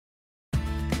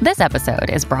This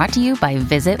episode is brought to you by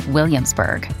Visit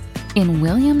Williamsburg. In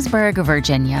Williamsburg,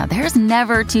 Virginia, there's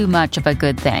never too much of a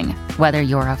good thing. Whether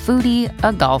you're a foodie,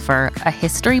 a golfer, a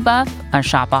history buff, a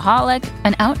shopaholic,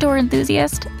 an outdoor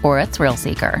enthusiast, or a thrill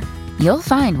seeker, you'll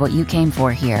find what you came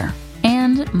for here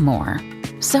and more.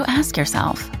 So ask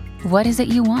yourself, what is it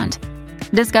you want?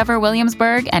 Discover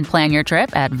Williamsburg and plan your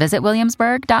trip at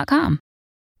visitwilliamsburg.com.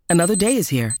 Another day is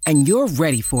here, and you're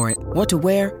ready for it. What to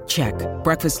wear? Check.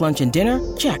 Breakfast, lunch, and dinner?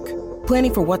 Check.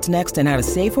 Planning for what's next and how to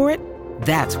save for it?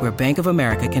 That's where Bank of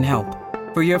America can help.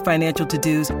 For your financial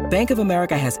to-dos, Bank of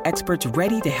America has experts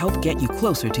ready to help get you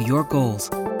closer to your goals.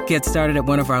 Get started at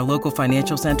one of our local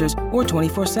financial centers or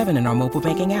 24/7 in our mobile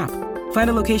banking app. Find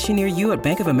a location near you at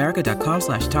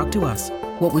bankofamerica.com/talktous.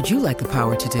 What would you like the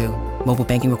power to do? Mobile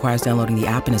banking requires downloading the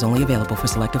app and is only available for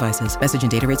select devices. Message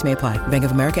and data rates may apply. Bank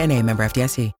of America N.A., member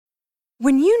FDIC.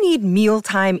 When you need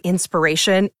mealtime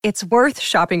inspiration, it's worth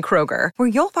shopping Kroger, where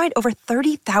you'll find over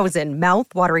 30,000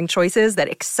 mouth-watering choices that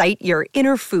excite your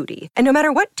inner foodie. And no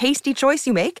matter what tasty choice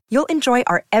you make, you'll enjoy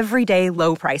our everyday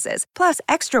low prices, plus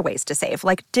extra ways to save,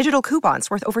 like digital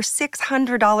coupons worth over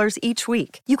 $600 each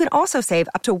week. You can also save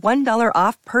up to $1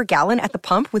 off per gallon at the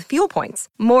pump with fuel points.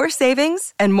 More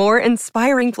savings and more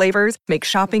inspiring flavors make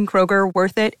shopping Kroger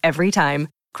worth it every time.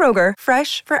 Kroger,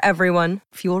 fresh for everyone.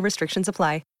 Fuel restrictions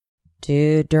apply.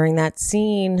 Dude, during that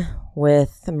scene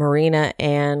with Marina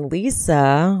and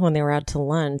Lisa, when they were out to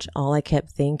lunch, all I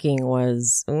kept thinking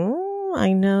was,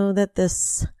 I know that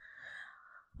this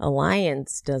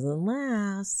alliance doesn't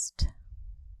last.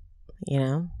 You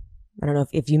know? I don't know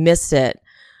if you missed it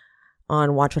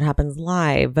on Watch What Happens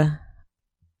Live.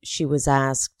 Lisa was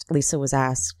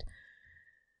asked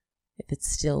if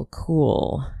it's still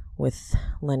cool with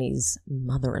Lenny's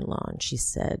mother-in-law, and she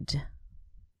said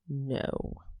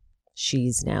no.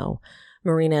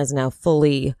 Marina is now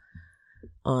fully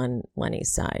on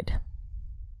Lenny's side.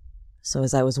 So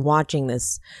as I was watching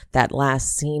that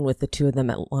last scene with the two of them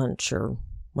at lunch or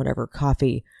whatever,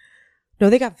 coffee.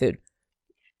 No, they got food.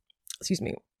 Excuse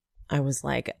me. I was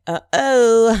like,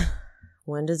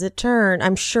 when does it turn?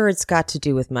 I'm sure it's got to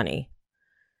do with money,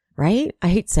 right? I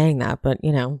hate saying that, but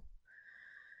you know,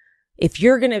 if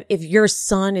your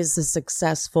son is a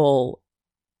successful,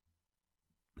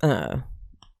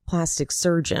 plastic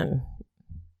surgeon,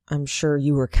 I'm sure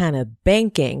you were kind of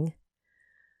banking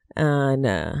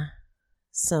on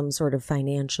some sort of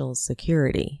financial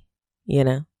security, you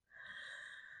know?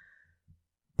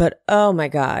 But oh my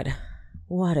God,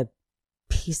 what a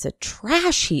piece of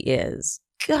trash he is.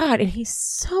 God, and he's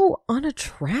so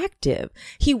unattractive.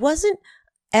 He wasn't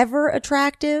ever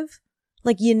attractive.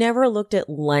 Like, you never looked at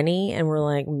Lenny and were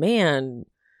like, man,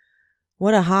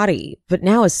 what a hottie. But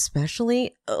now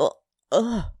especially,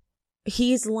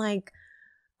 he's like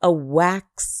a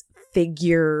wax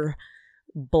figure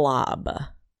blob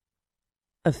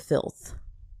of filth.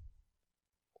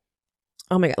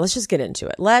 Oh my God, let's just get into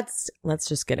it. Let's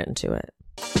just get into it.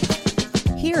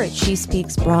 Here at She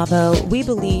Speaks Bravo, we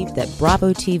believe that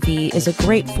Bravo TV is a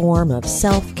great form of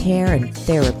self-care and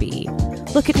therapy.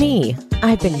 Look at me.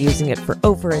 I've been using it for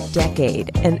over a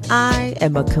decade, and I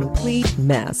am a complete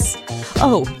mess.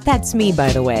 Oh, that's me,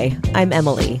 by the way. I'm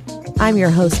Emily. I'm your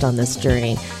host on this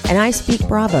journey, and I speak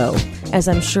Bravo, as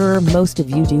I'm sure most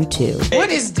of you do too. What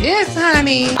is this,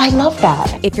 honey? I love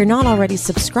that. If you're not already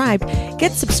subscribed,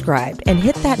 get subscribed and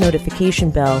hit that notification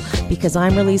bell, because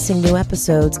I'm releasing new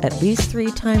episodes at least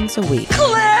 3 times a week.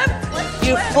 Clip!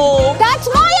 You fool! That's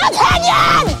my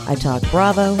opinion! I talk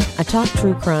Bravo, I talk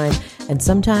true crime, and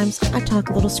sometimes I talk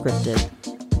a little scripted.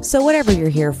 So whatever you're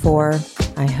here for,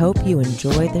 I hope you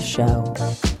enjoy the show.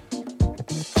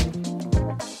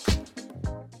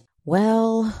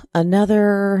 Well,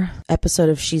 another episode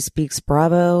of She Speaks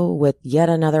Bravo with yet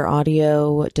another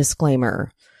audio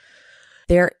disclaimer.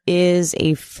 There is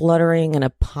a fluttering and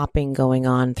a popping going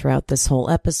on throughout this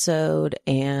whole episode,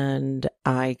 and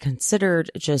I considered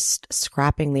just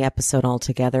scrapping the episode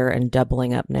altogether and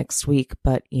doubling up next week,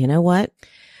 but you know what?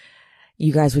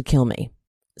 You guys would kill me.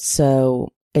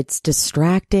 So it's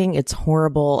distracting. It's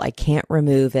horrible. I can't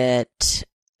remove it.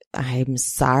 I'm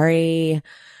sorry.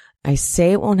 I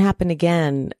say it won't happen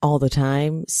again all the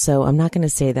time, so I'm not going to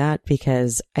say that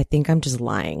because I think I'm just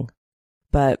lying.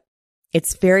 But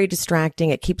it's very distracting.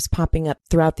 It keeps popping up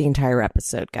throughout the entire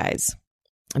episode, guys.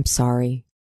 I'm sorry.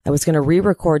 I was going to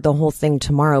re-record the whole thing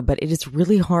tomorrow, but it is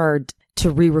really hard to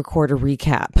re-record a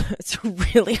recap. It's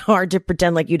really hard to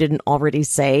pretend like you didn't already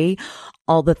say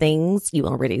all the things you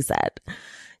already said,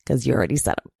 because you already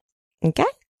said them. Okay?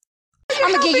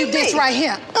 I'm going to give you this right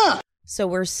here. So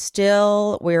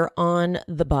we're on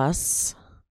the bus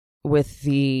with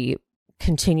the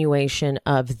continuation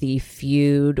of the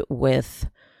feud with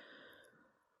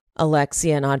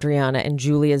Alexia and Adriana, and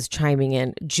Julia's chiming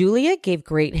in. Julia gave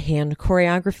great hand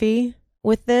choreography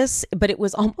with this, but it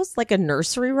was almost like a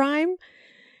nursery rhyme.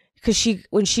 Because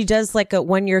when she does like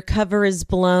when your cover is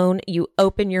blown, you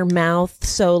open your mouth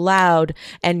so loud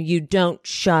and you don't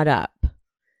shut up.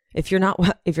 If you're not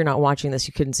watching this,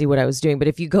 you couldn't see what I was doing. But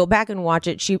if you go back and watch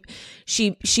it,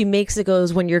 she makes it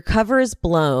goes, when your cover is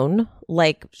blown,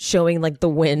 like showing like the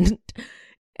wind.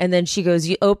 And then she goes,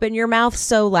 you open your mouth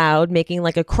so loud, making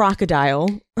like a crocodile,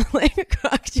 like a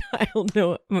crocodile.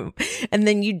 No, and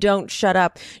then you don't shut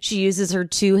up. She uses her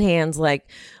two hands like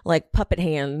puppet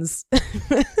hands.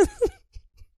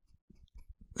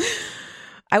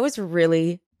 I was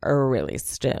really, really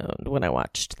stoned when I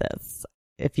watched this,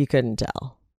 if you couldn't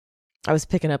tell. I was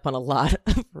picking up on a lot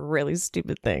of really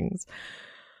stupid things.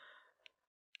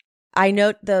 I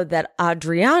note, though, that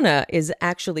Adriana is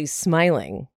actually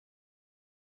smiling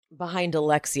behind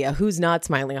Alexia, who's not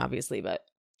smiling, obviously, but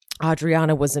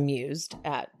Adriana was amused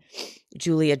at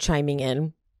Julia chiming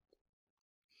in.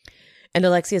 And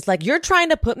Alexia's like, you're trying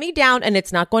to put me down and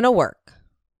it's not going to work.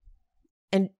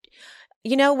 And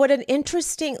you know what,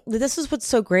 this is what's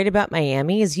so great about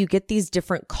Miami is you get these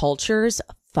different cultures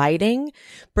fighting,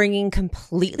 bringing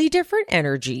completely different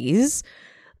energies,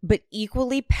 but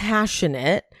equally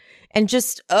passionate and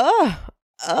just,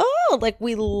 like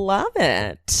we love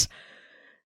it.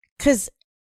 Because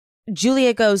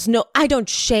Julia goes, no, I don't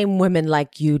shame women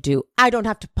like you do. I don't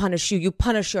have to punish you. You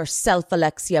punish yourself,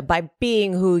 Alexia, by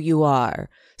being who you are.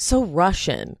 So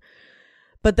Russian.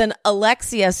 But then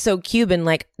Alexia, so Cuban,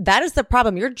 like, that is the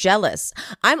problem. You're jealous.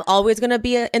 I'm always going to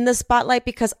be in the spotlight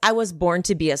because I was born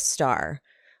to be a star.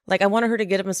 Like, I wanted her to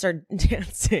get up and start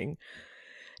dancing.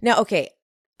 Now, okay,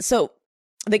 so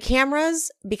the cameras,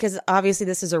 because obviously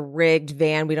this is a rigged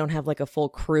van, we don't have like a full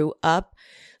crew up.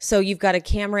 So you've got a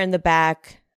camera in the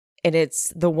back, and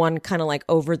it's the one kind of like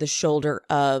over the shoulder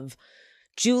of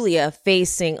Julia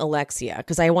facing Alexia,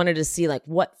 because I wanted to see like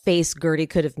what face Gertie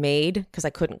could have made, because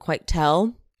I couldn't quite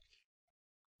tell.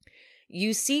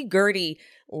 You see Gertie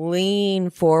lean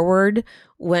forward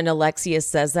when Alexia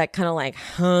says that, kind of like,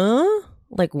 huh?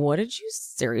 Like, what did you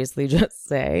seriously just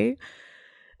say?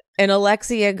 And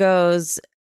Alexia goes,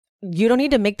 you don't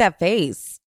need to make that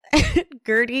face.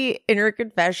 Gertie in her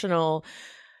confessional.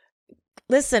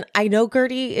 Listen, I know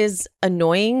Gertie is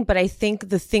annoying, but I think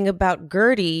the thing about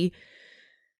Gertie,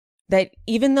 that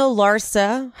even though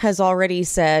Larsa has already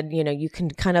said, you know, you can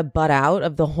kind of butt out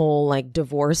of the whole like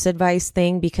divorce advice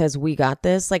thing because we got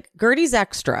this, like Gertie's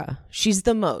extra. She's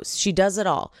the most. She does it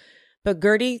all. But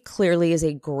Gertie clearly is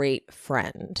a great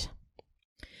friend.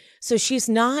 So she's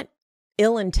not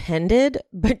ill-intended,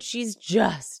 but she's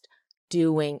just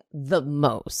doing the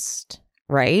most,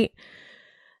 right?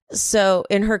 So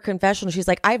in her confessional, she's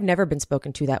like, I've never been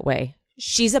spoken to that way.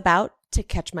 She's about to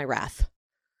catch my wrath.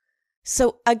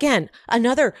 So again,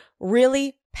 another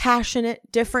really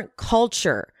passionate, different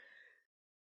culture.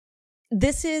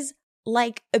 This is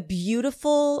like a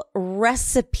beautiful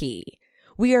recipe.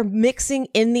 We are mixing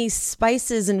in these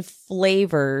spices and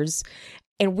flavors,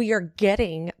 and we are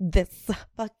getting this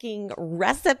fucking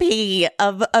recipe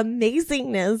of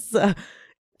amazingness.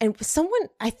 And someone,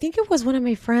 I think it was one of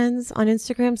my friends on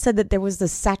Instagram, said that there was the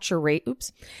saturation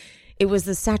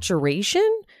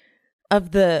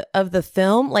of the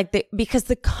film, like because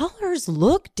the colors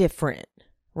look different,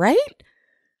 right?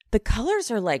 The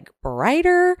colors are like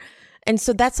brighter, and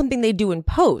so that's something they do in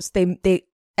post. They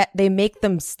make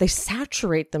them, they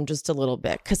saturate them just a little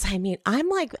bit. Because I mean, I'm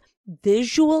like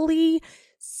visually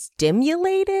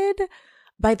stimulated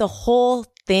by the whole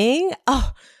thing.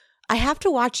 Oh, I have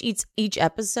to watch each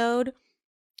episode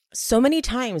so many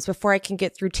times before I can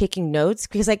get through taking notes,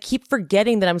 because I keep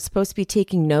forgetting that I'm supposed to be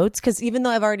taking notes, because even though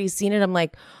I've already seen it, I'm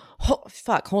like, oh,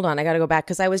 fuck, hold on, I gotta go back,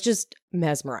 because I was just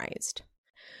mesmerized.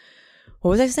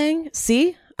 What was I saying?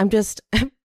 See?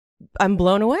 I'm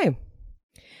blown away.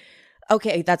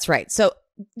 Okay, that's right. So,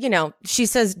 you know, she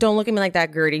says, don't look at me like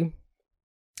that, Gertie.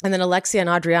 And then Alexia and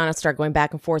Adriana start going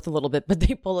back and forth a little bit, but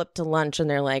they pull up to lunch and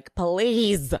they're like,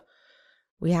 please,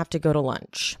 we have to go to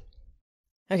lunch.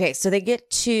 Okay, so they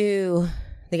get into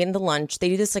lunch. They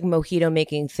do this like mojito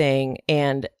making thing,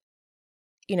 and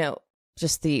you know,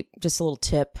 just a little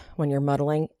tip when you're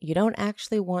muddling, you don't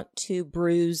actually want to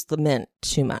bruise the mint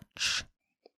too much.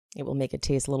 It will make it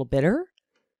taste a little bitter.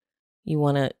 You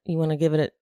want to give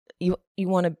it you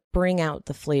want to bring out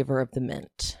the flavor of the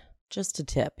mint. Just a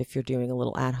tip if you're doing a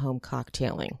little at-home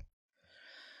cocktailing,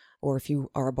 or if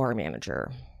you are a bar manager.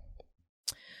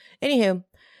 Anywho,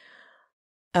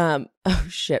 oh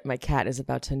shit, my cat is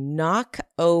about to knock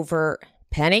over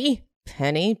Penny.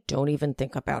 Penny, don't even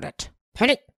think about it.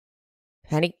 Penny.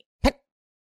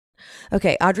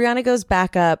 Okay, Adriana goes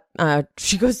back up.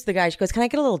 She goes to the guy. She goes, can I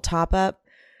get a little top up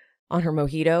on her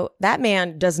mojito? That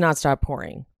man does not stop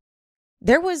pouring.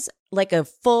 There was like a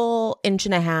full 1.5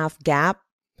 inch gap,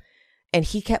 and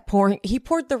he kept pouring. He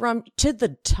poured the rum to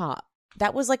the top.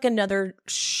 That was like another 1.5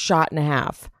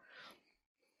 shots.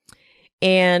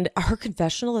 And her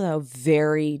confessional, though,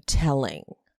 very telling.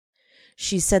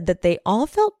 She said that they all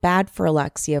felt bad for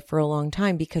Alexia for a long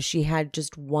time because she had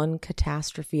just one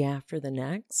catastrophe after the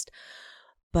next.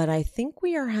 But I think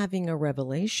we are having a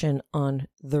revelation on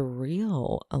the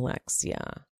real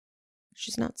Alexia.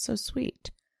 She's not so sweet.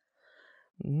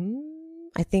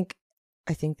 I think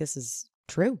this is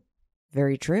true.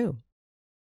 Very true.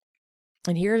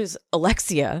 And here's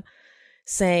Alexia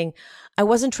saying, I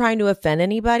wasn't trying to offend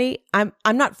anybody. I'm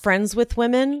not friends with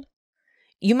women.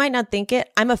 You might not think it.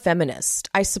 I'm a feminist.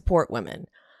 I support women.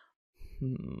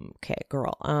 Okay,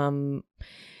 girl.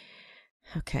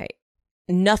 Okay.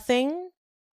 Nothing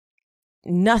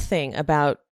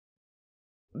about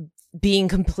being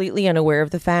completely unaware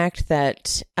of the fact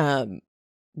that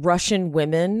Russian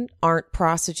women aren't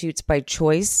prostitutes by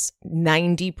choice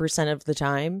 90% of the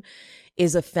time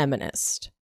is a feminist.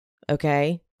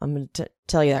 Okay? I'm going to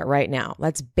tell you that right now.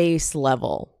 That's base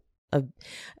level.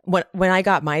 When I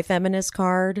got my feminist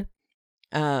card,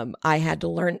 I had to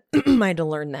learn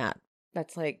that.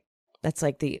 That's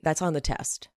on the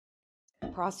test.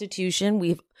 Prostitution,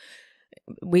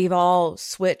 we've all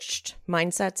switched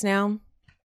mindsets now.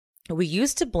 We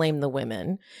used to blame the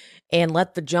women and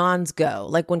let the Johns go.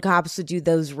 Like when cops would do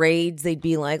those raids, they'd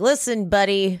be like, listen,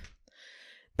 buddy.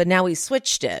 But now we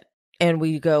switched it and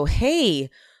we go, hey,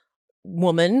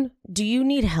 woman, do you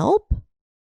need help?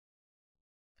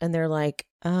 And they're like,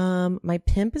 my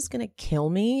pimp is going to kill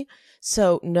me.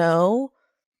 So no.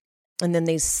 And then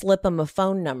they slip them a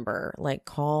phone number, like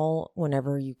call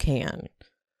whenever you can.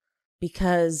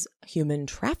 Because human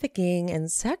trafficking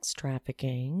and sex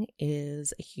trafficking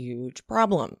is a huge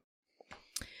problem.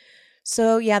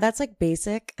 So yeah, that's like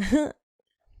basic.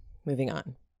 Moving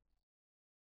on.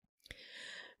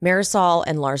 Marisol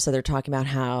and Larsa, they're talking about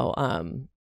how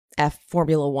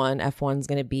Formula One, F1 is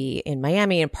going to be in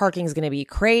Miami and parking is going to be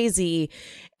crazy,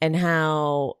 and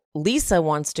how Lisa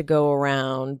wants to go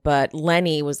around, but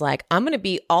Lenny was like, I'm going to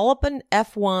be all up in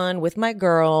F1 with my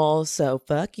girls, so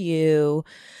fuck you.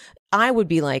 I would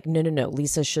be like, no,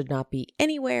 Lisa should not be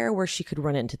anywhere where she could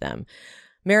run into them.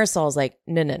 Marisol's like,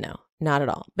 no, not at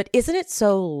all. But isn't it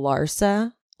so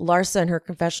Larsa? Larsa in her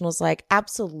confessional's like,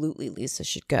 absolutely Lisa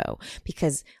should go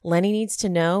because Lenny needs to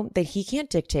know that he can't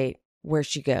dictate where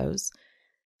she goes.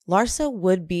 Larsa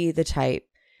would be the type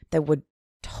that would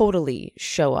totally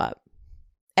show up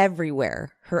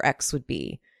everywhere her ex would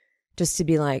be, just to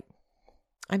be like,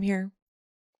 I'm here.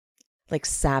 Like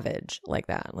savage like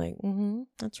that. Like,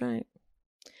 that's right.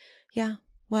 Yeah,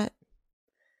 what?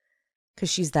 Because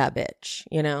she's that bitch,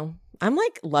 you know? I'm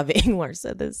like loving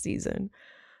Larsa this season.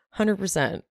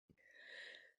 100%.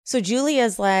 So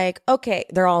Julia's like, okay,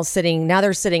 they're sitting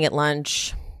at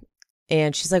lunch.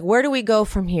 And she's like, where do we go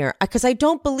from here? Because I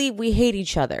don't believe we hate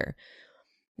each other.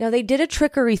 Now, they did a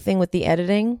trickery thing with the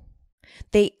editing.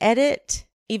 They edit,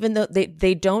 even though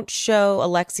they don't show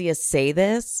Alexia say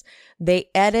this, they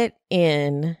edit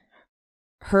in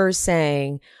her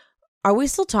saying, are we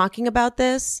still talking about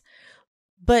this?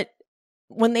 But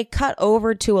when they cut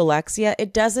over to Alexia,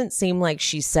 it doesn't seem like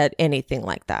she said anything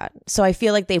like that. So I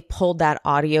feel like they pulled that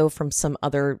audio from some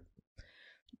other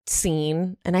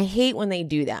scene. And I hate when they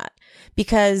do that,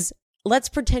 because let's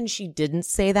pretend she didn't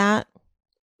say that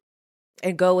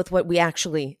and go with what we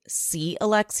actually see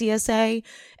Alexia say.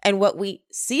 And what we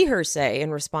see her say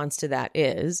in response to that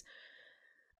is,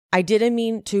 I didn't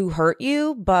mean to hurt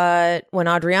you, but when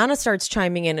Adriana starts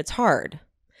chiming in, it's hard.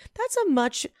 That's a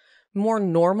much more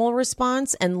normal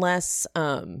response and less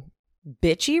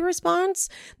bitchy response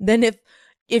than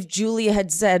if Julia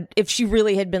had said, if she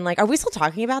really had been like, are we still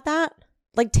talking about that?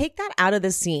 Like, take that out of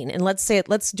the scene and let's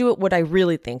do it what I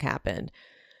really think happened.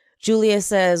 Julia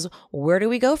says, where do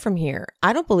we go from here?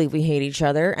 I don't believe we hate each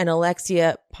other. And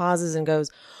Alexia pauses and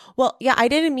goes, well, yeah, I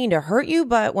didn't mean to hurt you,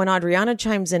 but when Adriana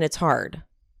chimes in, it's hard.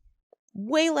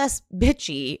 Way less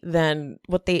bitchy than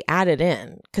what they added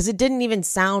in, because it didn't even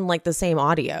sound like the same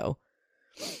audio,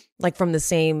 like from the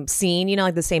same scene, you know,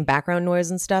 like the same background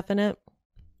noise and stuff in it.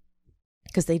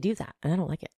 Because they do that, and I don't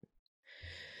like it.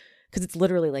 Because it's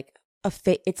literally like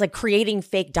it's like creating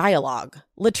fake dialogue,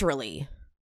 literally.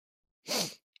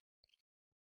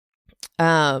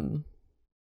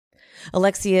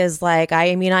 Alexia is like, I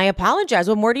apologize.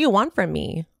 What more do you want from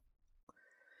me?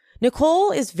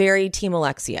 Nicole is very Team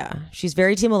Alexia. She's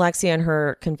very Team Alexia in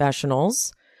her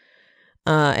confessionals.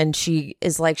 And she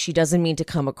is like, she doesn't mean to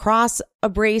come across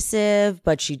abrasive,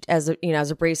 but she, as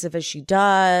abrasive as she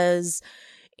does.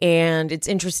 And it's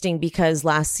interesting because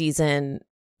last season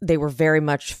they were very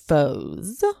much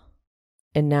foes,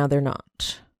 and now they're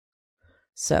not.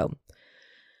 So,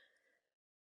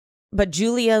 but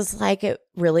Julia's like, it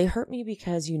really hurt me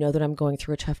because you know that I'm going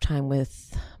through a tough time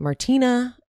with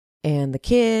Martina and the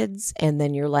kids. And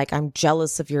then you're like, I'm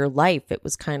jealous of your life. It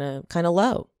was kind of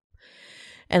low.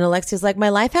 And Alexia's like, my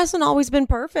life hasn't always been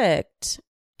perfect.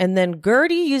 And then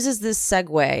Gertie uses this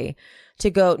segue to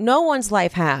go, no one's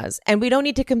life has. And we don't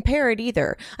need to compare it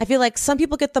either. I feel like some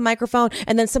people get the microphone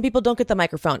and then some people don't get the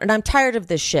microphone. And I'm tired of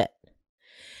this shit.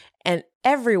 And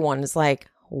everyone is like,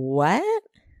 what?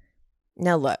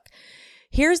 Now, look,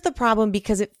 here's the problem,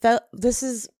 because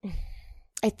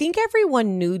I think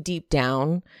everyone knew deep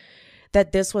down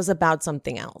that this was about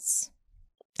something else.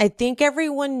 I think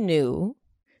everyone knew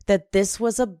that this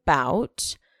was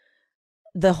about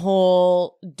the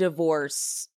whole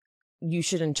divorce. You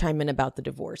shouldn't chime in about the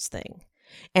divorce thing.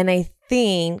 And I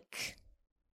think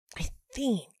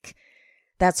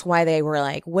that's why they were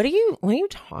like, what are you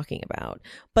talking about?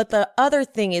 But the other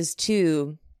thing is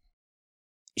too,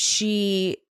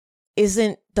 she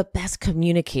isn't the best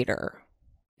communicator,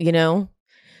 you know?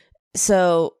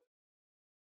 So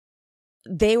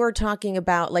they were talking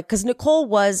about, like, because Nicole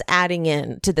was adding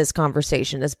in to this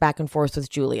conversation, this back and forth with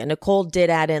Julia. Nicole did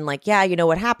add in, like, yeah, you know,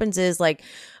 what happens is, like,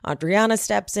 Adriana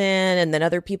steps in and then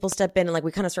other people step in and, like,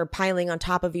 we kind of start piling on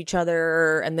top of each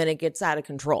other and then it gets out of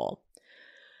control.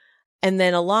 And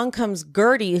then along comes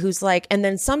Gertie, who's like, and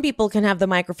then some people can have the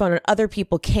microphone and other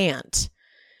people can't.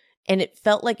 And it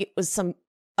felt like it was some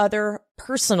other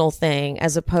personal thing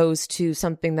as opposed to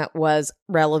something that was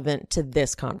relevant to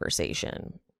this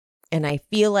conversation. And I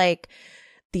feel like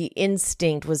the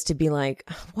instinct was to be like,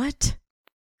 what?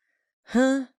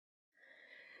 Huh?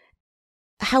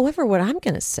 However, what I'm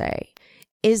going to say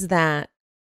is that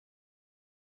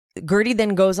Gertie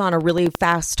then goes on a really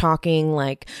fast talking,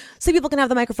 like, some people can have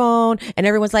the microphone and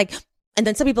everyone's like, and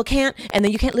then some people can't, and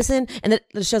then you can't listen. And then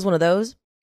the show's one of those.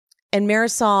 And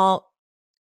Marisol,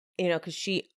 you know, because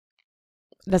she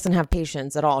doesn't have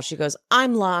patience at all. She goes,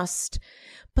 I'm lost.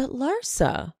 But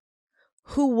Larsa,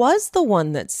 who was the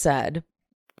one that said,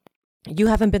 you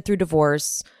haven't been through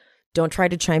divorce, don't try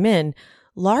to chime in.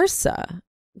 Larsa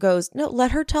goes, no,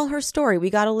 let her tell her story. We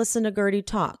got to listen to Gertie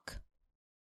talk.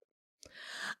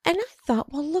 And I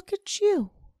thought, well, look at you,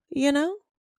 you know?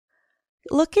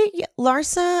 Look at you.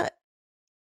 Larsa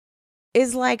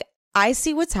is like, I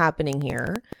see what's happening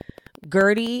here.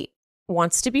 Gertie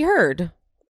wants to be heard.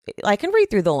 I can read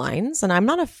through the lines, and I'm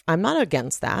not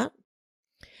against that.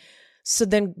 So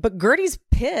then, but Gertie's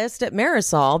pissed at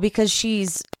Marisol because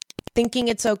she's thinking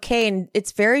it's okay, and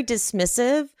it's very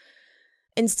dismissive.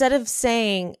 Instead of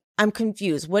saying, I'm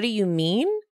confused, what do you mean?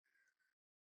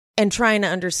 And trying to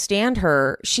understand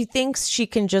her, she thinks she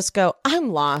can just go, I'm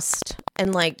lost,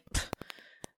 and like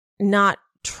not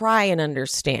try and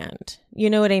understand. You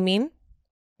know what I mean?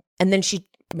 And then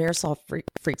Marisol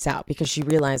freaks out because she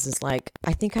realizes, like,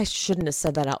 I think I shouldn't have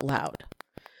said that out loud.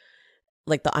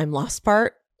 Like the I'm lost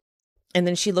part. And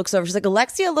then she looks over. She's like,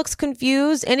 Alexia looks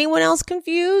confused. Anyone else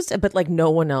confused? But like no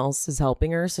one else is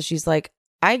helping her. So she's like,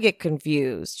 I get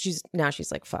confused. She's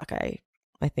like, fuck, I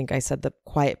think I said the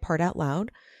quiet part out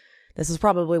loud. This is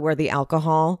probably where the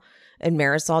alcohol and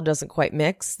Marisol doesn't quite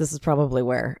mix. This is probably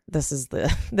where this is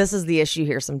the issue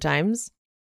here sometimes.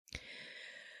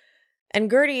 And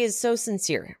Gertie is so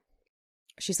sincere.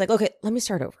 She's like, okay, let me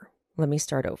start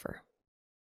over.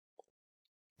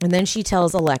 And then she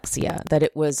tells Alexia that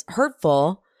it was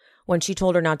hurtful when she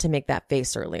told her not to make that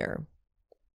face earlier.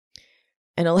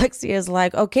 And Alexia is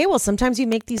like, okay, well, sometimes you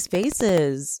make these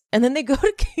faces. And then they go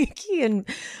to Kiki and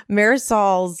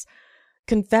Marisol's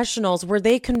confessionals where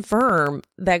they confirm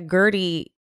that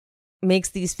Gertie makes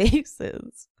these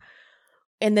faces.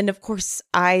 And then, of course,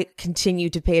 I continue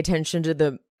to pay attention to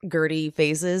the Gertie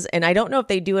faces, and I don't know if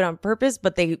they do it on purpose,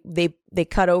 but they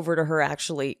cut over to her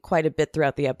actually quite a bit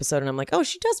throughout the episode, and I'm like, oh,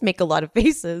 she does make a lot of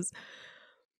faces.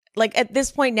 Like at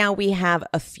this point now we have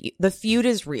a feud. The feud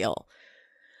is real.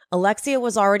 Alexia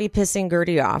was already pissing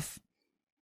Gertie off,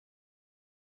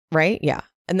 right? Yeah.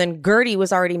 And then Gertie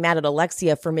was already mad at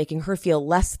Alexia for making her feel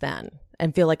less than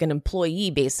and feel like an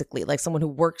employee, basically, like someone who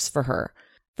works for her.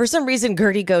 For some reason,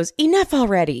 Gertie goes, enough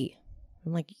already.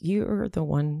 I'm like, you're the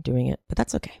one doing it, but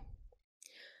that's okay.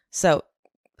 So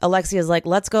Alexia's like,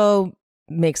 let's go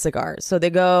make cigars. So they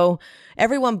go,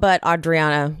 everyone but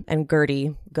Adriana and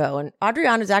Gertie go. And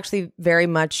Adriana is actually very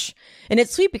much, and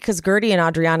it's sweet because Gertie and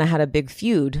Adriana had a big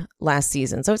feud last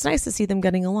season. So it's nice to see them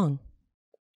getting along.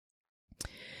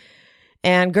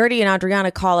 And Gertie and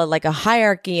Adriana call it like a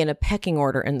hierarchy and a pecking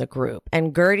order in the group.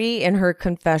 And Gertie in her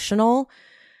confessional,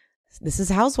 this is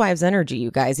housewives energy, you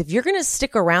guys. If you're going to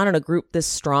stick around in a group this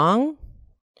strong,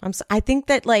 I think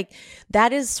that like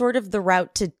that is sort of the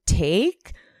route to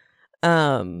take.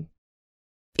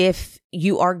 If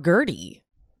you are Gertie,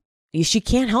 she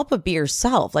can't help but be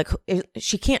herself. Like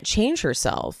she can't change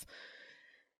herself.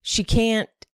 She can't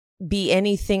be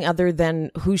anything other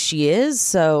than who she is.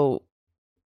 So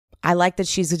I like that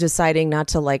she's deciding not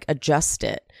to like adjust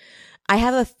it. I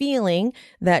have a feeling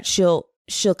that she'll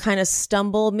kind of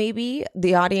stumble. Maybe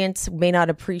the audience may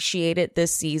not appreciate it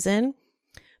this season,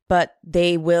 but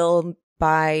they will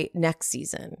by next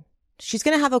season. She's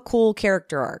going to have a cool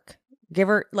character arc. Give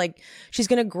her like, she's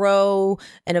going to grow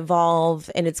and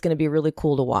evolve, and it's going to be really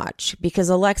cool to watch because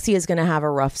Alexia is going to have a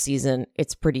rough season.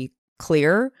 It's pretty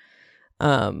clear.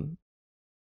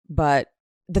 But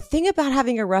the thing about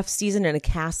having a rough season in a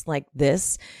cast like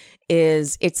this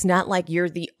is it's not like you're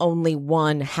the only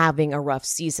one having a rough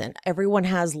season. Everyone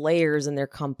has layers and they're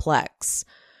complex.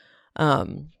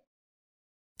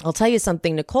 I'll tell you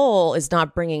something. Nicole is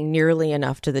not bringing nearly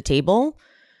enough to the table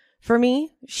for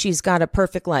me. She's got a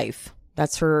perfect life.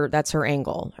 That's her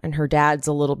angle. And her dad's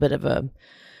a little bit of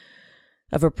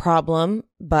a problem,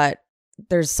 but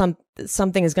there's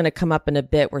something is going to come up in a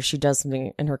bit where she does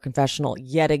something in her confessional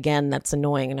yet again that's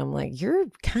annoying. And I'm like, you're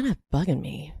kind of bugging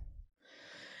me.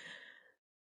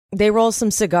 They roll some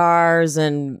cigars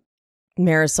and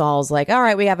Marisol's like, all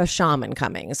right, we have a shaman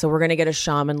coming. So we're going to get a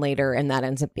shaman later. And that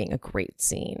ends up being a great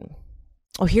scene.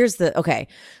 Oh, okay.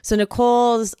 So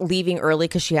Nicole's leaving early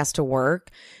because she has to work.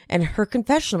 And her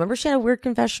confessional, remember she had a weird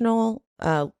confessional,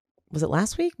 was it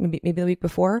last week? Maybe the week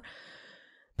before?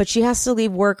 But she has to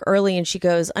leave work early and she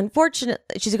goes,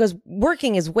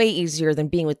 working is way easier than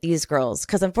being with these girls.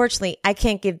 Because unfortunately, I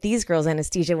can't give these girls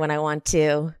anesthesia when I want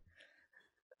to.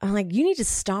 I'm like, you need to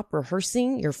stop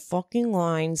rehearsing your fucking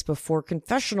lines before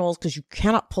confessionals because you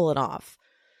cannot pull it off.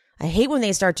 I hate when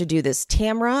they start to do this.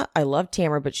 Tamra, I love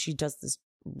Tamra, but she does this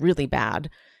really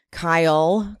bad.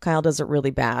 Kyle does it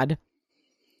really bad.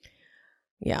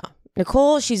 Yeah.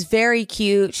 Nicole, she's very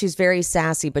cute. She's very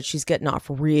sassy, but she's getting off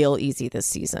real easy this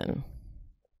season.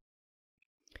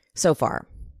 So far.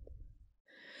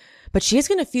 But she is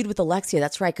going to feud with Alexia.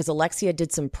 That's right, because Alexia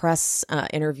did some press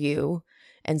interview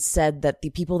and said that the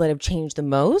people that have changed the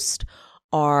most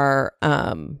are...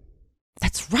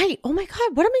 That's right. Oh my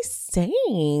God. What am I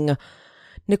saying?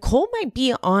 Nicole might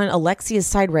be on Alexia's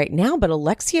side right now, but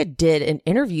Alexia did an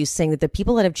interview saying that the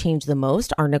people that have changed the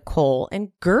most are Nicole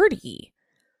and Gertie.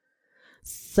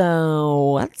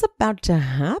 So what's about to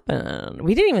happen?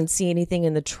 We didn't even see anything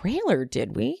in the trailer,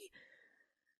 did we?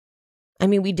 I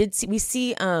mean, we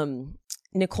see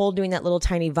Nicole doing that little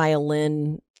tiny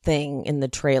violin thing in the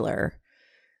trailer.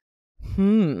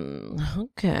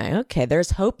 Okay.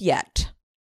 There's hope yet.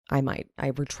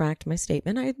 I retract my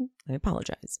statement. I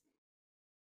apologize.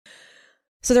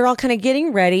 So they're all kind of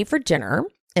getting ready for dinner.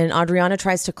 And Adriana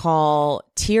tries to call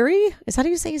Thierry. Is that how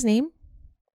you say his name?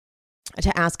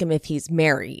 To ask him if he's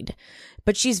married.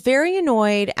 But she's very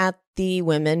annoyed at the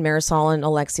women, Marisol and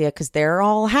Alexia, because they're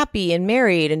all happy and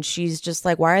married. And she's just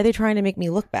like, why are they trying to make me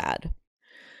look bad?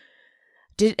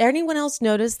 Did anyone else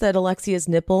notice that Alexia's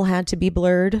nipple had to be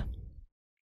blurred?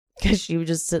 Because she was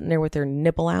just sitting there with her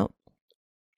nipple out.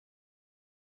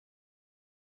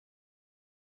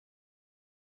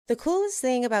 The coolest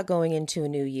thing about going into a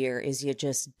new year is you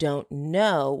just don't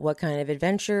know what kind of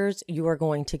adventures you are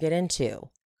going to get into.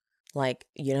 Like,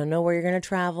 you don't know where you're going to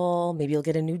travel. Maybe you'll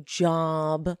get a new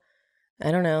job.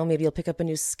 I don't know. Maybe you'll pick up a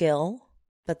new skill.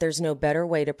 But there's no better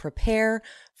way to prepare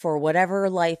for whatever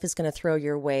life is going to throw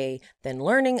your way than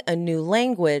learning a new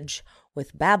language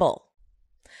with Babbel.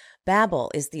 Babbel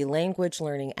is the language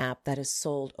learning app that has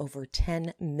sold over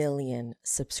 10 million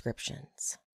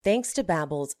subscriptions. Thanks to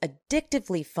Babbel's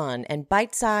addictively fun and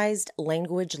bite-sized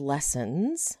language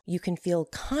lessons, you can feel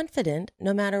confident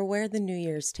no matter where the New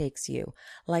Year's takes you.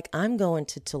 Like, I'm going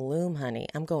to Tulum, honey.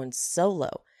 I'm going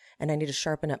solo, and I need to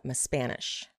sharpen up my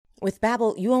Spanish. With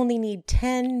Babbel, you only need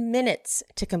 10 minutes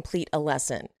to complete a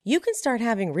lesson. You can start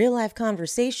having real-life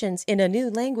conversations in a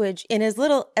new language in as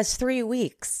little as 3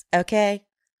 weeks, okay?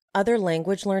 Other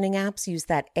language learning apps use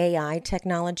that AI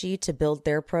technology to build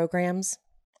their programs.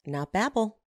 Not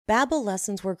Babbel. Babbel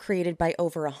lessons were created by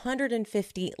over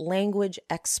 150 language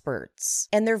experts,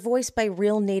 and they're voiced by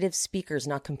real native speakers,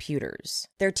 not computers.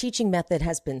 Their teaching method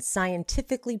has been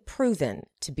scientifically proven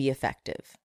to be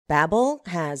effective. Babbel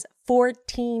has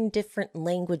 14 different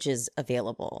languages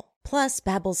available. Plus,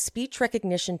 Babbel's speech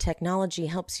recognition technology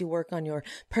helps you work on your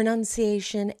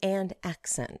pronunciation and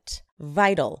accent.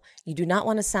 Vital, you do not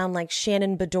want to sound like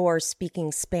Shannon Bedore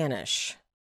speaking Spanish.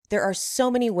 There are so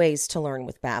many ways to learn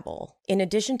with Babbel. In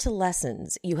addition to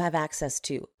lessons, you have access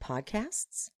to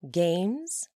podcasts,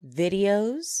 games,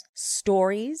 videos,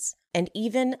 stories, and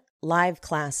even live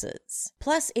classes.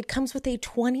 Plus, it comes with a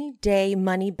 20-day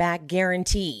money-back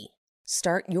guarantee.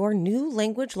 Start your new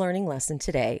language learning lesson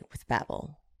today with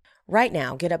Babbel. Right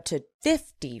now, get up to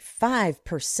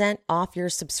 55% off your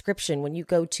subscription when you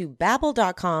go to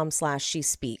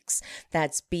babbel.com/shespeaks.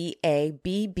 That's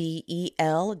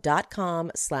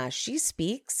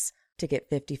BABBEL.com/shespeaks to get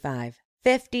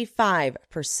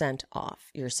 55% off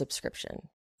your subscription.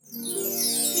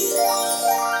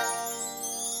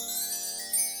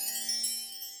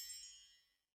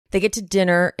 They get to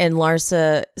dinner and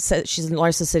Larsa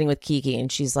sitting with Kiki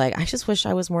and she's like, I just wish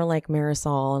I was more like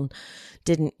Marisol and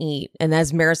didn't eat. And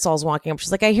as Marisol's walking up,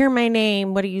 she's like, I hear my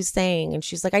name. What are you saying? And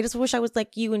she's like, I just wish I was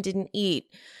like you and didn't eat.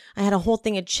 I had a whole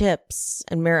thing of chips.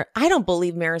 And I don't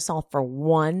believe Marisol for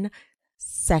 1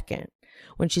 second.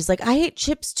 When she's like, I ate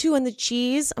chips too and the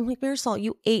cheese. I'm like, Marisol,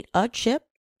 you ate a chip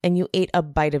and you ate a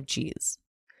bite of cheese.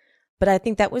 But I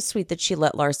think that was sweet that she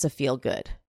let Larsa feel good.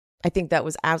 I think that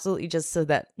was absolutely just so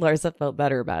that Larsa felt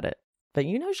better about it. But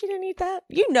you know she didn't eat that.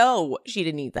 You know she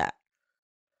didn't eat that.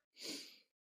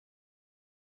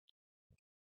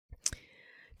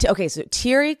 Okay, so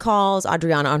Thierry calls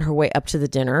Adriana on her way up to the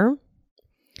dinner.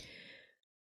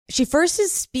 She first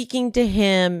is speaking to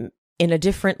him in a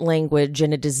different language,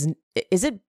 and did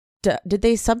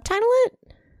they subtitle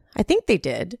it? I think they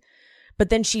did. But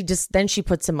then she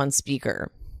puts him on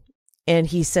speaker. And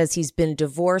he says he's been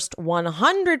divorced,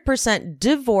 100%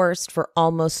 divorced for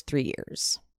almost 3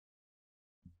 years.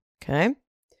 Okay.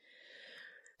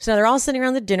 So they're all sitting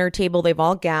around the dinner table. They've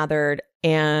all gathered.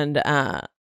 And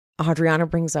Adriana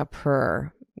brings up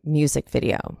her music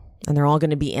video. And they're all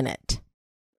going to be in it.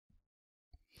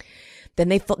 Then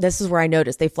this is where I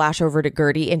noticed they flash over to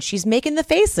Gertie and she's making the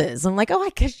faces. I'm like, oh,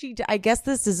 I guess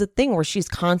this is a thing where she's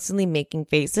constantly making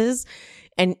faces.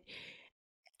 And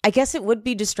I guess it would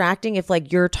be distracting if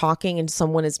like you're talking and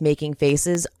someone is making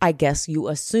faces. I guess you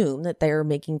assume that they're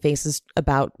making faces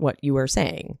about what you are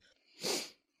saying.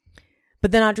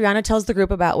 But then Adriana tells the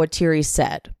group about what Thierry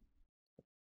said.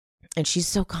 And she's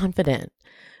so confident.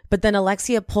 But then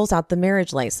Alexia pulls out the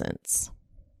marriage license.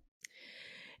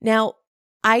 Now,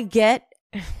 I get,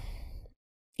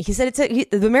 he said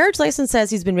the marriage license says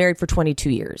he's been married for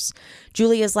 22 years.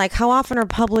 Julia's like, how often are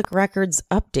public records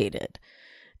updated?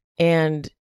 And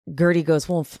Gertie goes,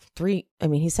 well, he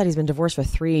said he's been divorced for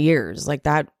 3 years. Like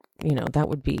that, that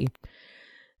would be.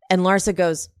 And Larsa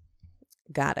goes,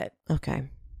 got it. Okay.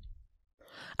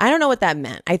 I don't know what that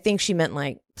meant. I think she meant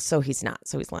like, so he's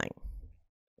lying.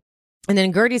 And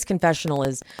then Gertie's confessional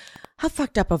is, how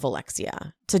fucked up of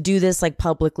Alexia to do this like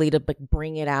publicly, to like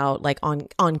bring it out like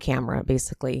on camera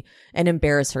basically and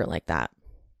embarrass her like that.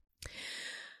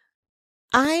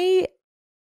 I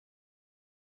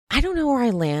don't know where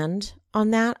I land on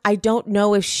that. I don't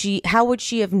know how would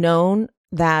she have known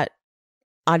that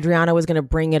Adriana was going to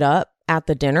bring it up at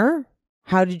the dinner?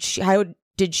 How did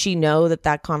she know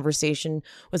that conversation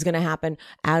was going to happen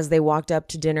as they walked up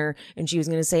to dinner and she was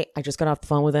going to say, I just got off the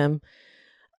phone with him.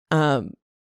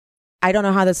 I don't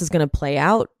know how this is going to play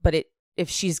out, but if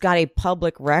she's got a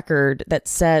public record that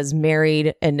says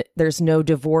married and there's no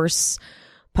divorce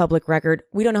public record,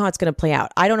 we don't know how it's going to play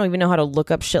out. I don't even know how to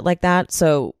look up shit like that.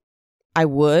 So I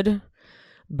would,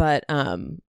 but,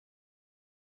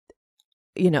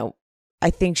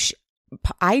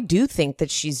 I do think that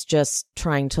she's just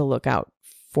trying to look out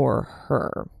for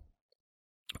her.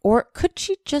 Or could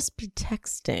she just be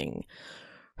texting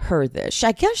her this?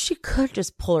 I guess she could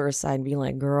just pull her aside and be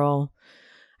like, girl,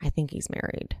 I think he's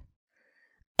married.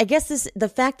 I guess the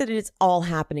fact that it's all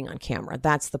happening on camera,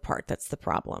 that's the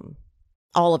problem.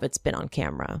 All of it's been on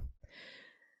camera.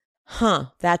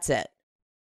 That's it.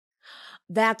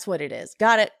 That's what it is.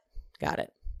 Got it.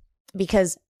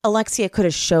 Because Alexia could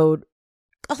have showed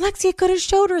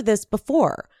her this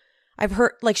before. I've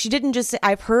heard, like, she didn't just say,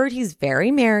 I've heard he's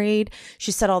very married.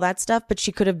 She said all that stuff, but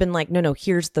she could have been like, no,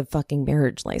 here's the fucking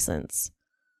marriage license.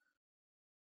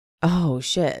 Oh,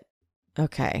 shit.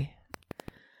 Okay.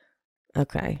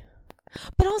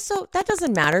 But also, that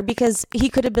doesn't matter because he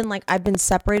could have been like, I've been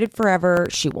separated forever.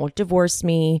 She won't divorce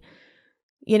me.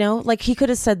 You know, like he could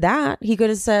have said that. He could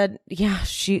have said, yeah,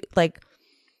 she like,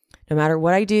 no matter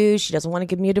what I do, she doesn't want to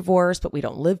give me a divorce, but we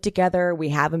don't live together. We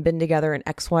haven't been together in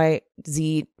X, Y,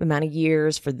 Z amount of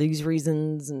years for these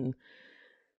reasons. And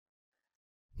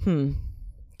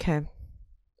okay.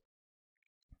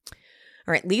 All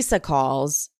right. Lisa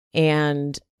calls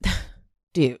and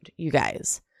dude, you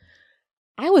guys,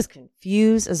 I was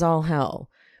confused as all hell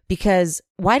because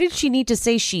why did she need to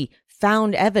say she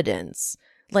found evidence?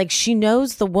 Like she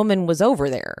knows the woman was over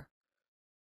there.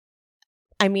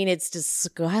 I mean, it's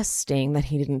disgusting that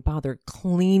he didn't bother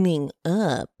cleaning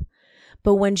up.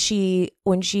 But when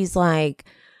she's like,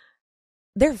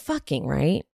 they're fucking,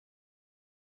 right?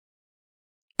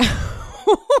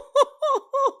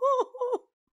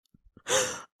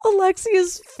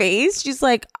 Alexia's face, she's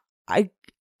like,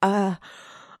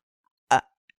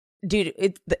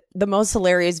 dude, the most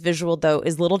hilarious visual, though,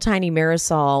 is little tiny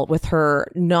Marisol with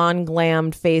her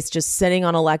non-glammed face just sitting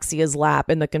on Alexia's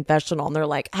lap in the confessional. And they're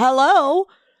like, hello?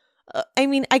 I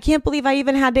mean, I can't believe I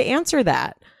even had to answer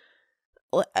that.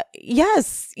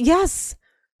 Yes.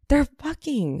 They're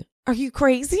fucking. Are you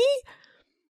crazy?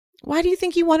 Why do you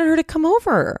think you wanted her to come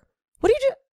over? What do you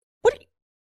do?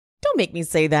 Don't make me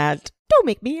say that. Don't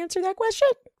make me answer that question.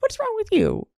 What's wrong with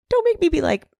you? Don't make me be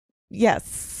like,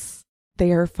 yes.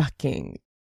 They are fucking.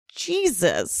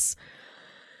 Jesus.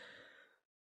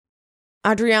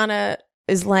 Adriana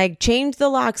is like, change the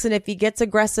locks, and if he gets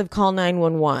aggressive, call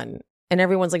 911. And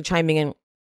everyone's like chiming in.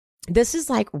 This is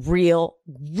like real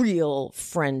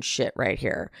friend shit right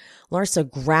here. Larsa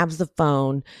grabs the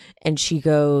phone and she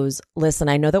goes, listen,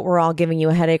 I know that we're all giving you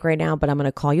a headache right now, but I'm going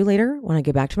to call you later when I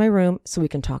get back to my room so we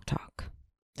can talk.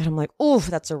 And I'm like, oof,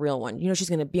 that's a real one. You know, she's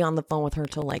going to be on the phone with her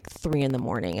till like 3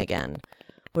 a.m. again.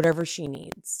 Whatever she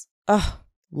needs. Oh,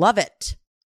 love it.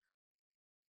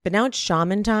 But now it's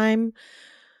shaman time.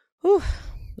 Whew,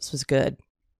 this was good.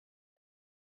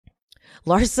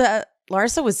 Larsa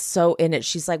was so in it.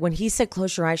 She's like, when he said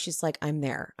close your eyes, she's like, I'm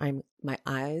there. My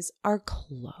eyes are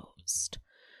closed.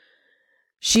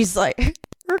 She's like,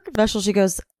 her confessional, she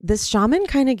goes, this shaman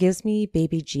kind of gives me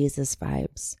baby Jesus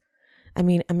vibes. I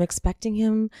mean, I'm expecting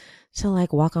him to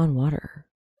like walk on water.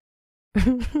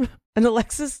 And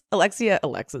Alexia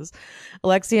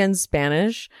in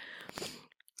Spanish,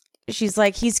 she's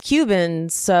like, he's Cuban,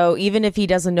 so even if he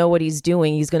doesn't know what he's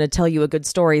doing, he's going to tell you a good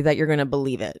story that you're going to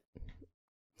believe it.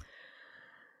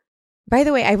 By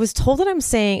the way, I was told that I'm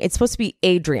saying it's supposed to be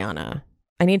Adriana.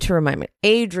 I need to remind me.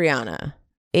 Adriana.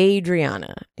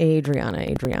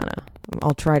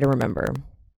 I'll try to remember.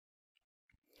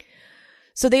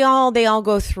 So they all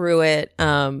go through it,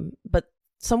 but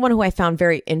someone who I found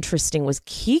very interesting was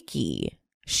Kiki.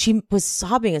 She was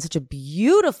sobbing in such a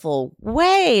beautiful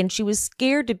way, and she was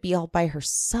scared to be all by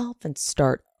herself and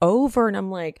start over. And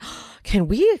I'm like, can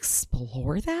we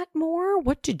explore that more?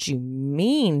 What did you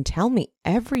mean? Tell me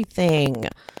everything.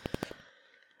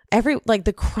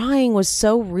 The crying was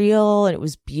so real and it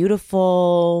was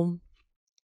beautiful.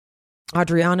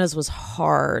 Adriana's was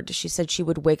hard. She said she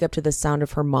would wake up to the sound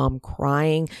of her mom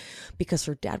crying because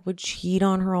her dad would cheat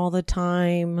on her all the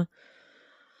time.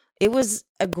 It was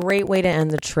a great way to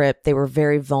end the trip. They were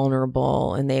very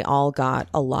vulnerable and they all got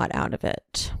a lot out of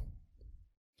it.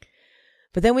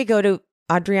 But then we go to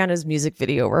Adriana's music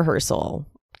video rehearsal.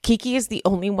 Kiki is the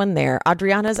only one there.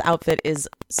 Adriana's outfit is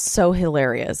so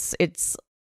hilarious. It's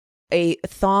a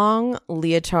thong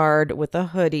leotard with a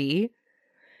hoodie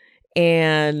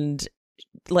and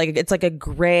it's like a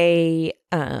gray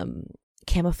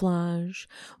camouflage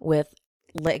with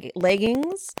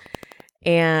leggings,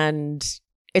 and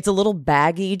it's a little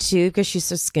baggy too because she's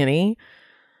so skinny.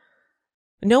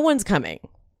 No one's coming.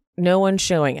 No one's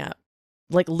showing up.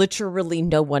 Like literally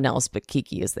no one else but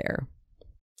Kiki is there.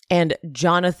 And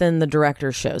Jonathan, the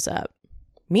director, shows up.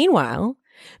 Meanwhile,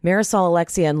 Marisol,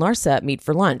 Alexia, and Larsa meet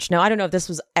for lunch. Now, I don't know if this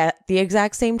was at the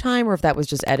exact same time or if that was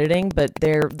just editing, but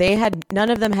none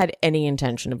of them had any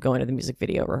intention of going to the music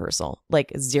video rehearsal,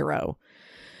 like zero.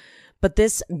 But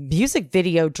this music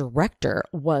video director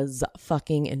was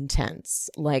fucking intense.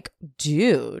 Like,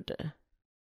 dude.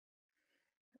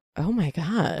 Oh my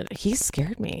God. He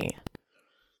scared me.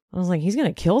 I was like, he's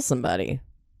going to kill somebody.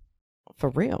 For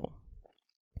real.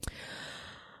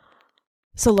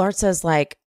 So Larsa's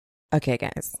like, okay,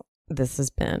 guys, this has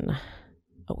been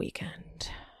a weekend.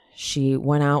 She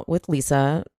went out with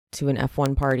Lisa to an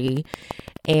F1 party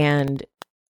and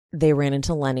they ran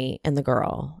into Lenny and the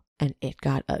girl and it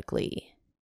got ugly.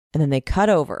 And then they cut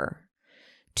over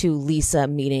to Lisa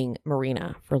meeting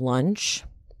Marina for lunch.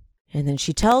 And then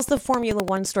she tells the Formula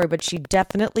One story, but she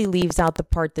definitely leaves out the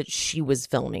part that she was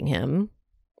filming him.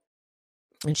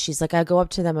 And she's like, I go up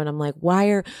to them and I'm like,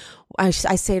 I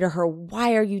say to her,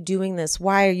 why are you doing this?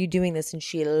 Why are you doing this? And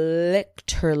she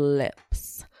licked her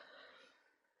lips.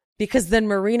 Because then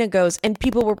Marina goes, and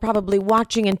people were probably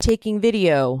watching and taking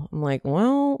video. I'm like,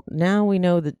 well, now we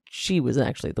know that she was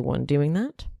actually the one doing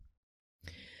that.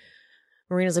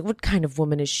 Marina's like, what kind of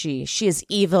woman is she? She is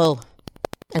evil.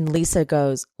 And Lisa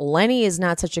goes, Lenny is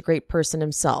not such a great person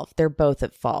himself. They're both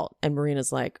at fault. And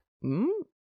Marina's like,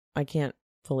 I can't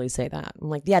fully say that. I'm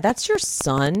like, yeah, that's your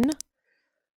son,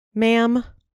 ma'am.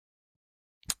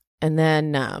 And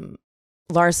then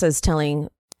Larsa's telling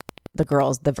the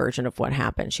girls the version of what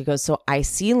happened. She goes, so I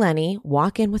see Lenny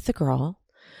walk in with the girl.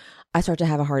 I start to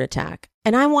have a heart attack.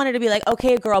 And I wanted to be like,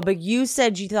 okay, girl, but you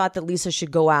said you thought that Lisa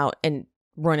should go out and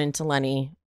run into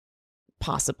Lenny,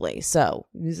 possibly. So,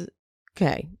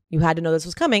 okay, you had to know this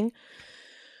was coming.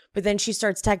 But then she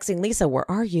starts texting Lisa,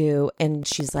 where are you? And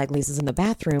she's like, Lisa's in the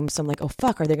bathroom. So I'm like, oh,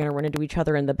 fuck, are they going to run into each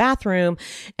other in the bathroom?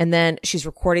 And then she's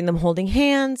recording them holding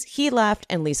hands. He left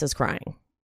and Lisa's crying.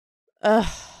 Ugh.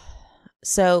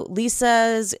 So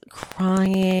Lisa's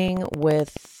crying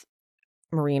with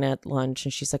Marina at lunch.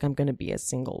 And she's like, I'm going to be a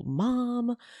single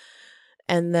mom.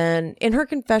 And then in her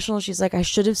confessional, she's like, I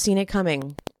should have seen it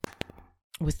coming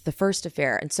with the first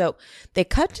affair. And so they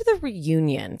cut to the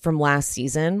reunion from last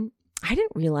season. I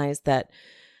didn't realize that.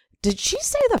 Did she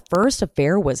say the first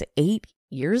affair was 8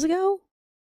 years ago?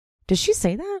 Did she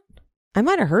say that? I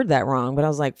might have heard that wrong, but I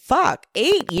was like, fuck,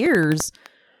 8 years.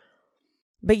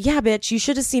 But yeah, bitch, you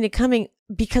should have seen it coming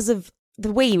because of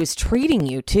the way he was treating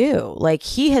you too. Like,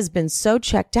 he has been so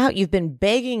checked out. You've been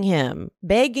begging him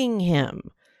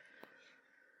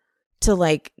to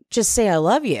like, just say, I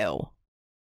love you.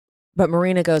 But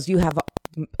Marina goes, you have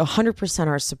 100%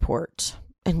 our support.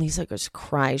 And Lisa just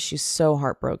cries. She's so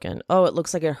heartbroken. Oh, it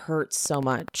looks like it hurts so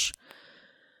much.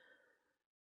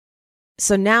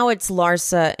 So now it's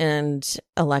Larsa and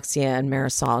Alexia and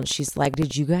Marisol. And she's like,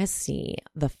 did you guys see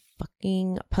the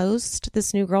fucking post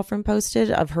this new girlfriend posted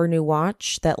of her new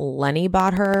watch that Lenny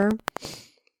bought her?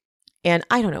 And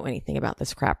I don't know anything about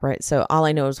this crap, right? So all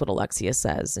I know is what Alexia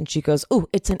says. And she goes, oh,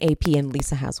 it's an AP and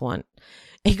Lisa has one.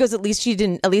 And he goes, at least he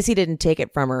didn't take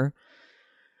it from her.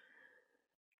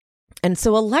 And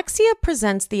so Alexia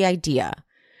presents the idea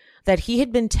that he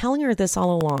had been telling her this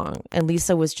all along and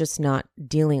Lisa was just not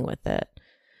dealing with it.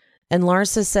 And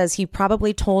Larsa says he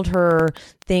probably told her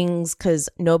things because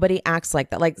nobody acts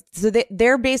like that. Like, so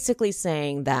they're basically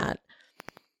saying that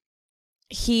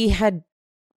he had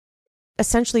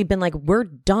essentially been like, we're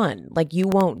done. Like, you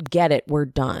won't get it. We're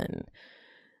done.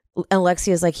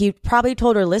 Alexia's like, he probably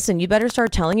told her, listen, you better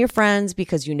start telling your friends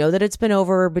because you know that it's been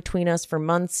over between us for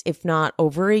months, if not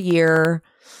over a year.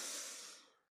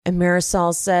 And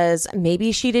Marisol says,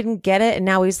 maybe she didn't get it. And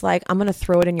now he's like, I'm going to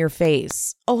throw it in your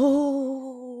face.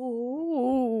 Oh,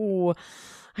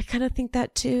 I kind of think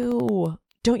that too.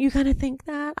 Don't you kind of think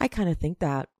that? I kind of think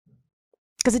that.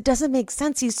 Because it doesn't make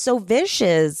sense. He's so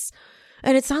vicious.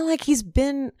 And it's not like he's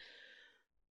been...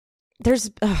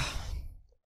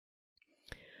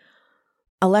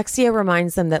 Alexia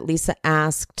reminds them that Lisa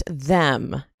asked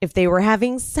them if they were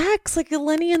having sex, like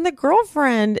Lenny and the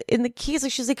girlfriend in the keys.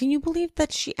 Like, she's like, can you believe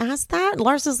that she asked that?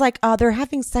 Larsa's like, they're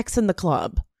having sex in the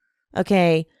club.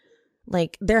 Okay.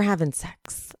 Like, they're having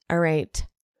sex. All right.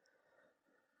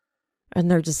 And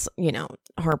they're just,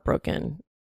 heartbroken.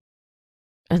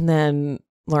 And then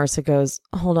Larsa goes,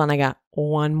 hold on, I got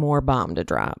one more bomb to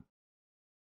drop.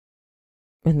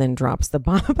 And then drops the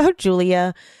bomb about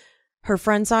Julia. Her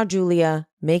friend saw Julia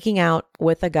making out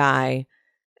with a guy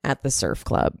at the surf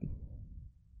club.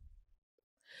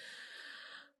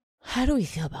 How do we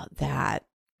feel about that?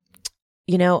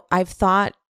 I've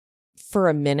thought for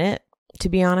a minute, to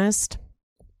be honest,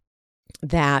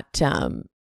 that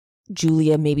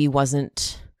Julia maybe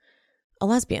wasn't a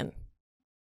lesbian.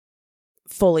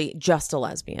 Fully just a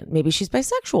lesbian. Maybe she's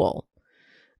bisexual.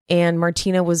 And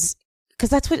Martina was... Because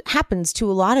that's what happens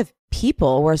to a lot of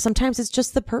people, where sometimes it's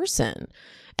just the person.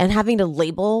 And having to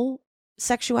label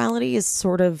sexuality is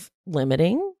sort of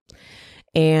limiting.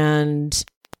 And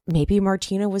maybe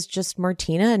Martina was just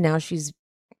Martina, and now she's,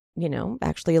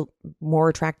 actually more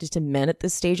attracted to men at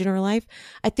this stage in her life.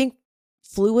 I think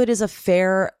fluid is a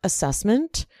fair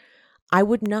assessment. I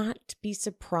would not be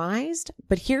surprised,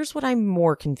 but here's what I'm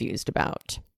more confused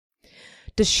about.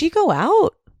 Does she go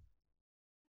out?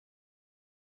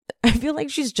 I feel like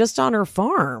she's just on her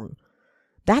farm.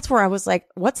 That's where I was like,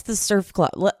 what's the surf club?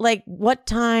 Like, what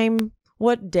time?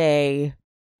 What day?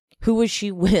 Who was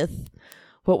she with?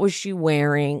 What was she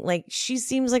wearing? Like, she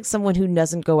seems like someone who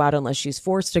doesn't go out unless she's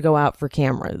forced to go out for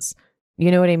cameras.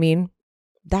 You know what I mean?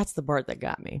 That's the part that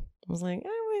got me. I was like,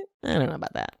 I don't know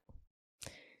about that.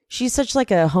 She's such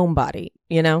like a homebody,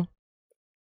 you know?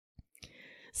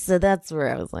 So that's where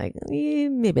I was like,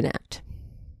 maybe not.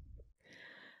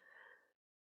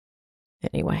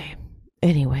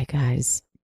 Anyway, guys.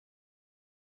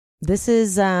 This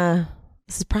is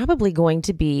probably going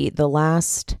to be the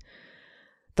last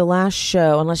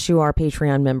show, unless you are a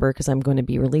Patreon member, because I'm going to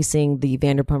be releasing the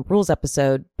Vanderpump Rules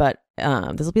episode, but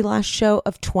this will be the last show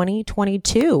of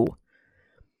 2022.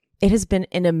 It has been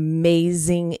an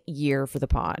amazing year for the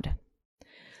pod.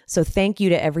 So thank you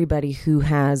to everybody who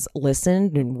has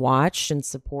listened and watched and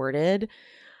supported.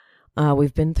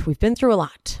 We've been through a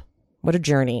lot. What a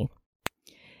journey.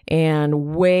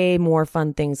 And way more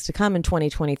fun things to come in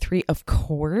 2023, of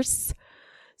course.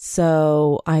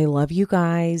 So I love you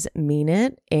guys, mean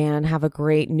it, and have a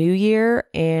great new year.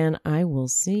 And I will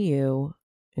see you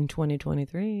in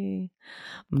 2023.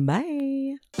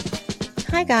 Bye.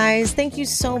 Hi, guys. Thank you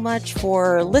so much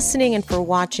for listening and for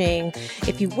watching.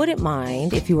 If you wouldn't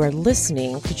mind, if you are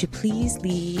listening, could you please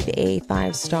leave a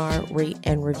 5-star rate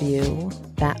and review?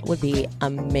 That would be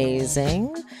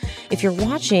amazing. If you're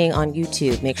watching on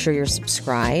YouTube, make sure you're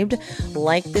subscribed,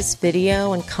 like this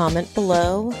video, and comment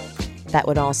below. That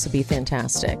would also be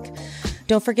fantastic.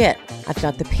 Don't forget, I've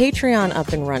got the Patreon up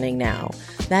and running now.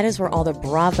 That is where all the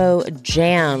Bravo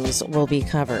jams will be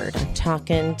covered. I'm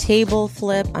talking table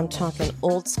flip. I'm talking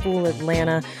old school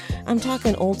Atlanta. I'm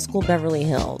talking old school Beverly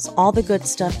Hills. All the good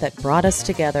stuff that brought us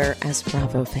together as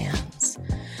Bravo fans.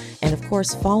 And of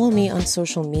course, follow me on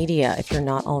social media if you're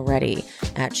not already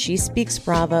at She Speaks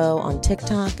Bravo on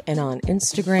TikTok and on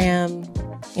Instagram.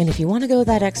 And if you want to go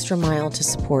that extra mile to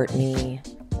support me,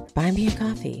 buy me a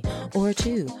coffee, or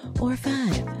 2, or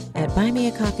 5 at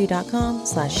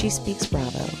buymeacoffee.com/She Speaks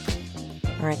Bravo.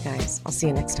 All right, guys, I'll see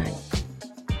you next time.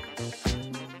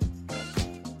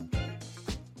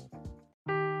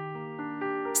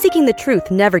 Seeking the truth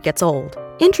never gets old.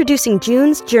 Introducing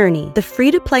June's Journey, the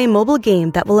free-to-play mobile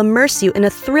game that will immerse you in a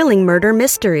thrilling murder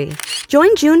mystery.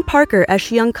 Join June Parker as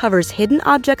she uncovers hidden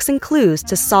objects and clues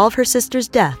to solve her sister's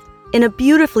death in a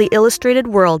beautifully illustrated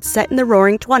world set in the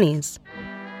Roaring '20s.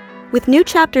 With new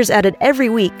chapters added every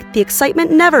week, the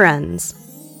excitement never ends.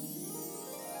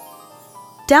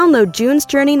 Download June's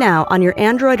Journey now on your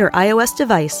Android or iOS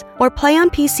device, or play on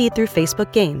PC through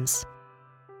Facebook Games.